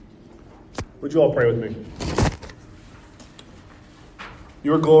Would you all pray with me?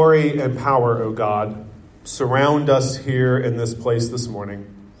 Your glory and power, O God, surround us here in this place this morning.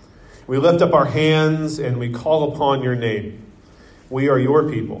 We lift up our hands and we call upon your name. We are your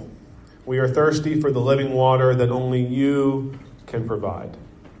people. We are thirsty for the living water that only you can provide.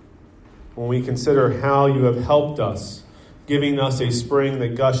 When we consider how you have helped us, giving us a spring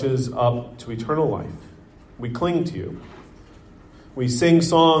that gushes up to eternal life, we cling to you. We sing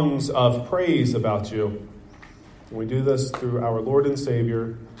songs of praise about you. And we do this through our Lord and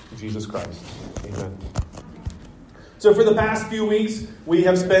Savior, Jesus Christ. Amen. So for the past few weeks, we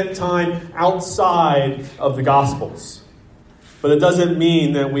have spent time outside of the Gospels. But it doesn't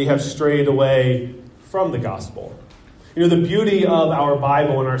mean that we have strayed away from the Gospel. You know, the beauty of our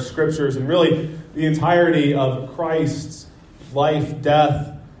Bible and our Scriptures, and really the entirety of Christ's life,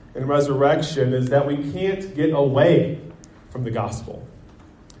 death, and resurrection, is that we can't get away from the Gospel.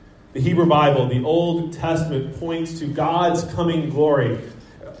 The Hebrew Bible, the Old Testament, points to God's coming glory,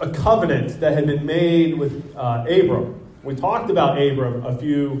 a covenant that had been made with Abram. We talked about Abram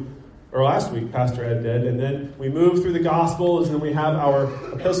last week, Pastor Ed did, and then we moved through the Gospels, and then we have our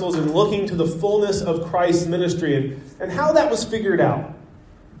epistles, and looking to the fullness of Christ's ministry and how that was figured out.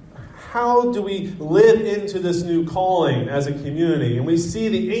 How do we live into this new calling as a community? And we see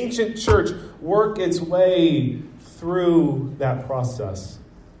the ancient church work its way through that process.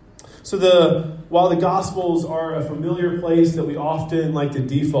 So while the Gospels are a familiar place that we often like to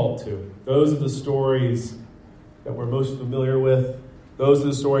default to, those are the stories that we're most familiar with. Those are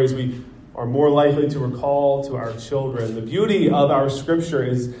the stories we are more likely to recall to our children. The beauty of our Scripture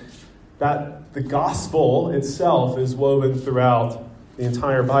is that the Gospel itself is woven throughout the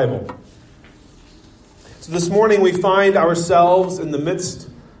entire Bible. So this morning we find ourselves in the midst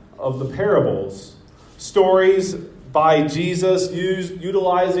of the parables, stories by Jesus,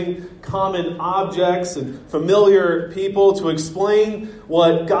 utilizing common objects and familiar people to explain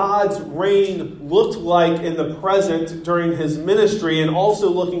what God's reign looked like in the present during his ministry, and also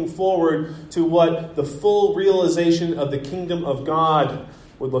looking forward to what the full realization of the kingdom of God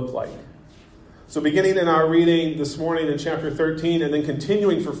would look like. So beginning in our reading this morning in chapter 13, and then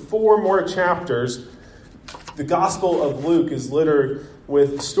continuing for 4 more chapters, the Gospel of Luke is littered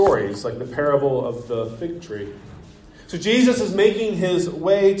with stories like the parable of the fig tree. So Jesus is making his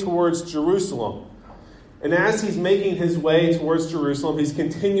way towards Jerusalem. And as he's making his way towards Jerusalem, he's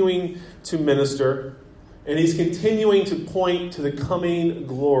continuing to minister. And he's continuing to point to the coming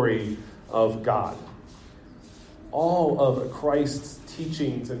glory of God. All of Christ's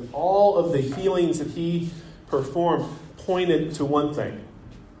teachings and all of the healings that he performed pointed to one thing: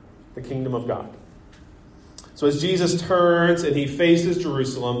 the kingdom of God. So as Jesus turns and he faces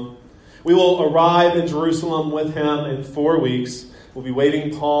Jerusalem, we will arrive in Jerusalem with him in 4 weeks. We'll be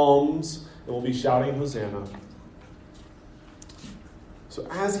waving palms and we'll be shouting Hosanna. So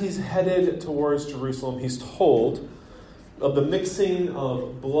as he's headed towards Jerusalem, he's told of the mixing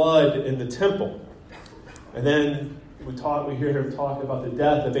of blood in the temple. And then we hear him talk about the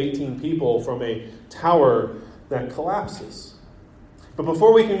death of 18 people from a tower that collapses. But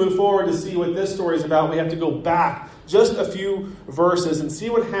before we can move forward to see what this story is about, we have to go back just a few verses and see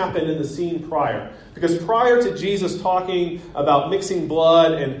what happened in the scene prior. Because prior to Jesus talking about mixing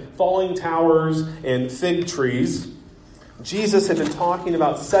blood and falling towers and fig trees, Jesus had been talking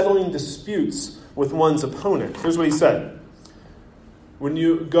about settling disputes with one's opponent. Here's what he said: when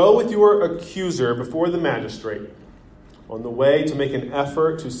you go with your accuser before the magistrate on the way to make an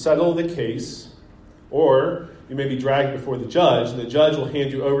effort to settle the case, or you may be dragged before the judge, and the judge will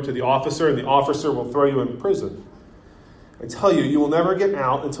hand you over to the officer, and the officer will throw you in prison. I tell you, you will never get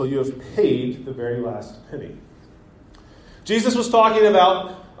out until you have paid the very last penny. Jesus was talking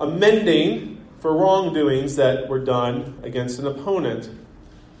about amending for wrongdoings that were done against an opponent.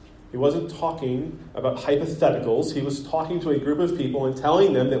 He wasn't talking about hypotheticals. He was talking to a group of people and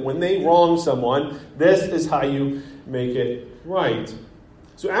telling them that when they wrong someone, this is how you make it right.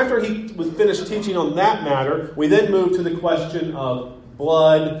 So after he was finished teaching on that matter, we then moved to the question of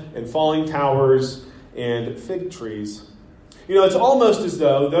blood and falling towers and fig trees. You know, it's almost as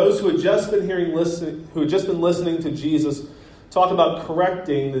though those who had just been listening to Jesus talk about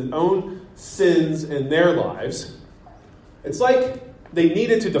correcting their own sins in their lives, it's like they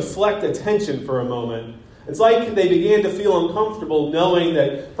needed to deflect attention for a moment. It's like they began to feel uncomfortable knowing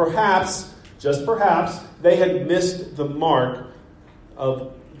that perhaps, just perhaps, they had missed the mark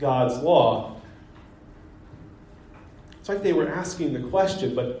of God's law. It's like they were asking the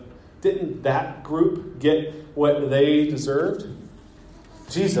question, but didn't that group get what they deserved?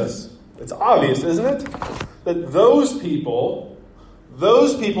 Jesus, it's obvious, isn't it? That those people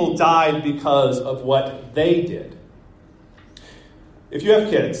Those people died because of what they did. If you have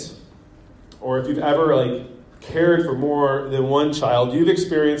kids, or if you've ever cared for more than one child, you've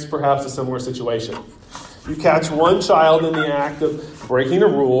experienced perhaps a similar situation. You catch one child in the act of breaking a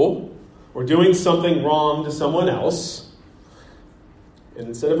rule or doing something wrong to someone else, and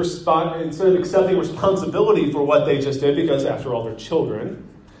instead of accepting responsibility for what they just did, because after all they're children,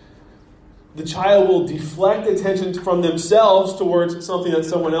 the child will deflect attention from themselves towards something that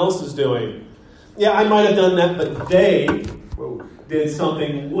someone else is doing. Yeah, I might have done that, but they did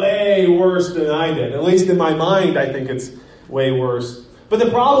something way worse than I did. At least in my mind, I think it's way worse. But the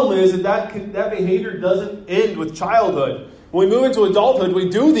problem is that behavior doesn't end with childhood. When we move into adulthood, we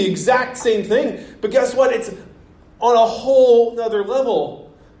do the exact same thing. But guess what? It's on a whole other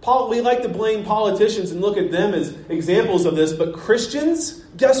level. We like to blame politicians and look at them as examples of this. But Christians,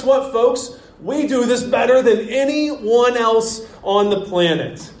 guess what, folks? We do this better than anyone else on the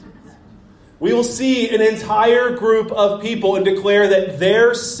planet. We will see an entire group of people and declare that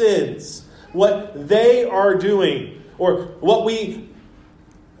their sins, what they are doing, or what we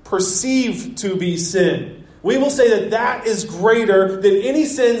perceive to be sin, we will say that that is greater than any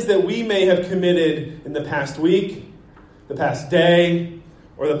sins that we may have committed in the past week, the past day,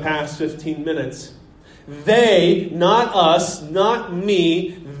 or the past 15 minutes. They, not us, not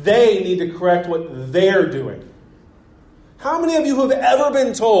me, they need to correct what they're doing. How many of you have ever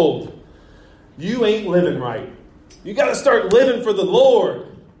been told, you ain't living right? You got to start living for the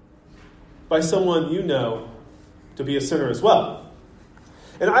Lord by someone you know to be a sinner as well.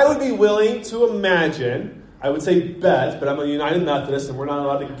 And I would be willing to imagine, I would say bet, but I'm a United Methodist and we're not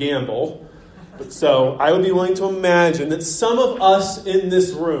allowed to gamble. So I would be willing to imagine that some of us in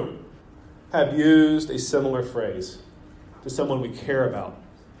this room have used a similar phrase to someone we care about.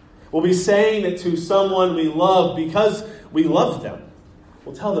 We'll be saying it to someone we love because we love them.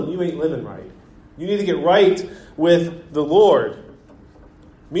 We'll tell them, you ain't living right. You need to get right with the Lord.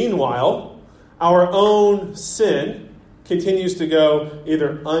 Meanwhile, our own sin continues to go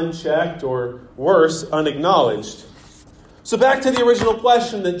either unchecked or worse, unacknowledged. So back to the original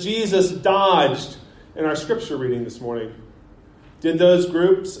question that Jesus dodged in our scripture reading this morning. Did those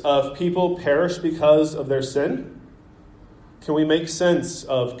groups of people perish because of their sin? Can we make sense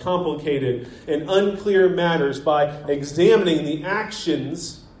of complicated and unclear matters by examining the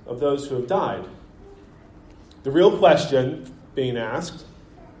actions of those who have died? The real question being asked,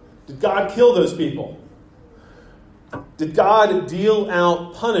 did God kill those people? Did God deal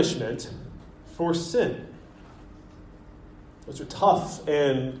out punishment for sin? Those are tough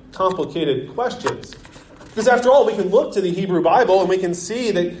and complicated questions. Because after all, we can look to the Hebrew Bible and we can see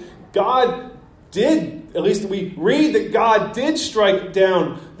that God did, at least we read that God did strike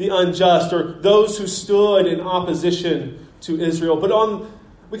down the unjust or those who stood in opposition to Israel. But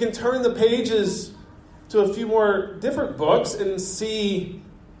we can turn the pages to a few more different books and see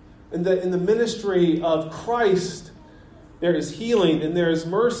in the ministry of Christ, there is healing and there is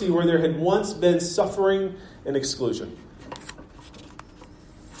mercy where there had once been suffering and exclusion.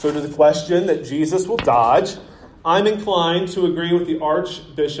 So to the question that Jesus will dodge, I'm inclined to agree with the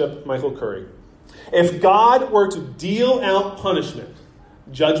Archbishop Michael Curry. If God were to deal out punishment,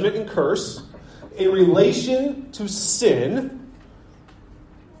 judgment and curse, in relation to sin,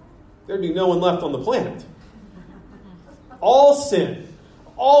 there'd be no one left on the planet. All sin,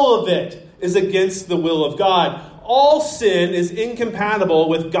 all of it, is against the will of God. All sin is incompatible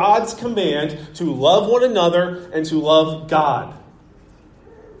with God's command to love one another and to love God.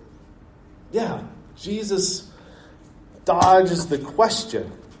 Yeah, Jesus dodges the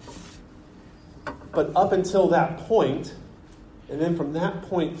question. But up until that point, and then from that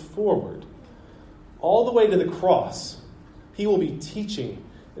point forward, all the way to the cross, he will be teaching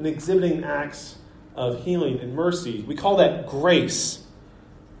and exhibiting acts of healing and mercy. We call that grace.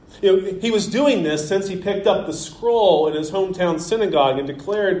 He was doing this since he picked up the scroll in his hometown synagogue and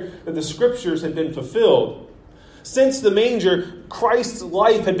declared that the scriptures had been fulfilled. Since the manger, Christ's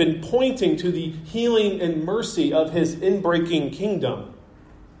life had been pointing to the healing and mercy of his inbreaking kingdom,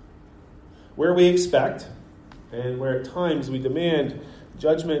 where we expect and where at times we demand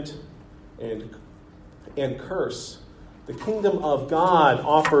judgment and curse. The kingdom of God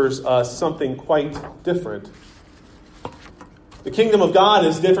offers us something quite different. The kingdom of God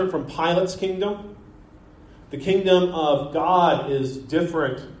is different from Pilate's kingdom. The kingdom of God is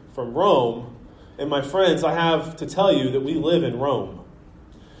different from Rome. And my friends, I have to tell you that we live in Rome.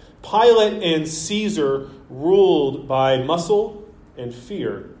 Pilate and Caesar ruled by muscle and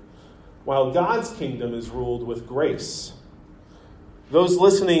fear, while God's kingdom is ruled with grace. Those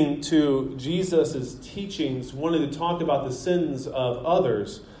listening to Jesus' teachings wanted to talk about the sins of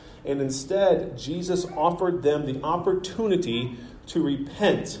others, and instead Jesus offered them the opportunity to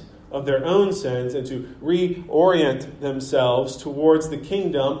repent of their own sins and to reorient themselves towards the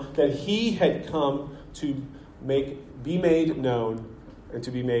kingdom that he had come to be made known and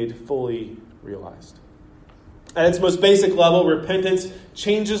to be made fully realized. At its most basic level, repentance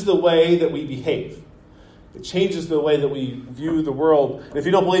changes the way that we behave. It changes the way that we view the world. And if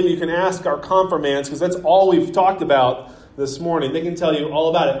you don't believe me, you can ask our confirmands, because that's all we've talked about this morning. They can tell you all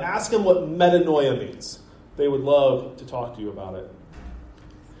about it. Ask them what metanoia means. They would love to talk to you about it.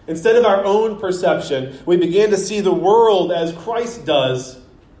 Instead of our own perception, we begin to see the world as Christ does.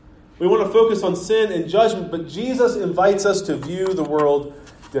 We want to focus on sin and judgment, but Jesus invites us to view the world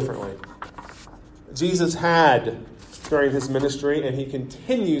differently. Jesus had during his ministry, and he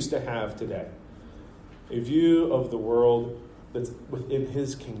continues to have today, a view of the world that's within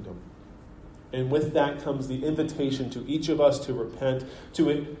his kingdom. And with that comes the invitation to each of us to repent,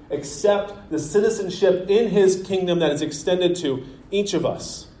 to accept the citizenship in his kingdom that is extended to each of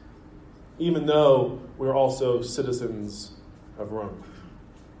us, even though we're also citizens of Rome.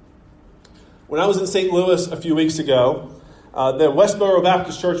 When I was in St. Louis a few weeks ago, the Westboro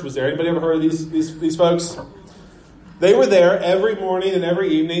Baptist Church was there. Anybody ever heard of these folks? They were there every morning and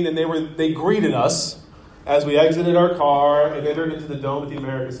every evening, and they greeted us as we exited our car and entered into the dome at the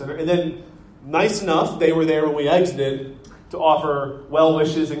America Center. And then, nice enough, they were there when we exited to offer well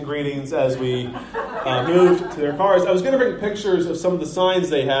wishes and greetings as we moved to their cars. I was going to bring pictures of some of the signs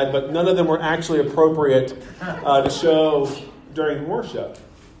they had, but none of them were actually appropriate to show during worship.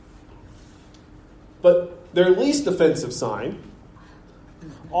 But their least offensive sign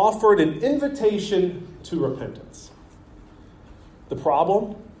offered an invitation to repentance. The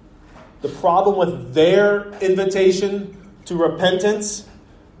problem with their invitation to repentance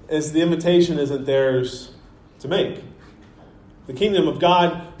is the invitation isn't theirs to make. The kingdom of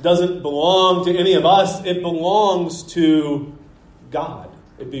God doesn't belong to any of us. It belongs to God.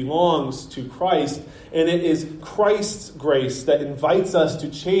 It belongs to Christ. And it is Christ's grace that invites us to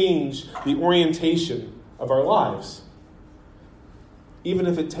change the orientation of our lives, even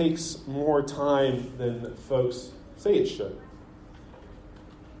if it takes more time than folks say it should.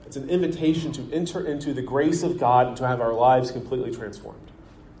 It's an invitation to enter into the grace of God and to have our lives completely transformed.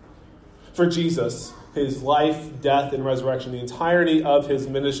 For Jesus, his life, death, and resurrection, the entirety of his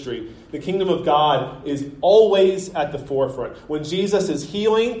ministry, the kingdom of God is always at the forefront. When Jesus is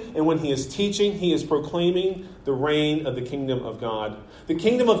healing and when he is teaching, he is proclaiming the reign of the kingdom of God. The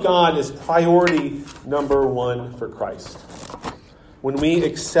kingdom of God is priority number one for Christ. When we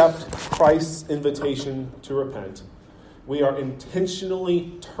accept Christ's invitation to repent, we are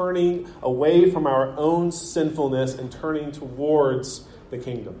intentionally turning away from our own sinfulness and turning towards the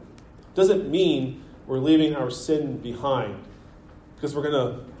kingdom. Doesn't mean we're leaving our sin behind, because we're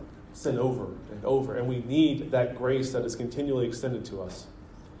going to sin over and over, and we need that grace that is continually extended to us.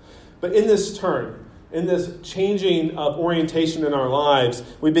 But in this turn, in this changing of orientation in our lives,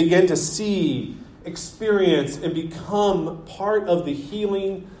 we begin to see, experience, and become part of the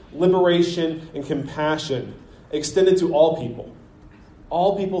healing, liberation, and compassion extended to all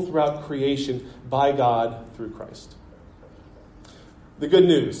people throughout creation by God through Christ. The good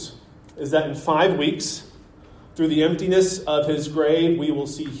news is that in 5 weeks, through the emptiness of his grave, we will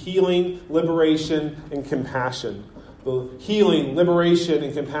see healing, liberation, and compassion. The healing, liberation,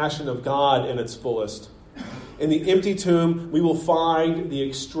 and compassion of God in its fullest. In the empty tomb, we will find the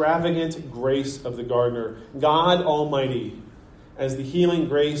extravagant grace of the gardener, God Almighty, as the healing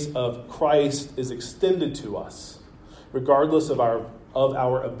grace of Christ is extended to us, regardless of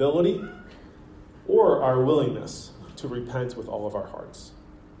our ability or our willingness to repent with all of our hearts.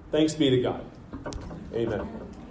 Thanks be to God. Amen.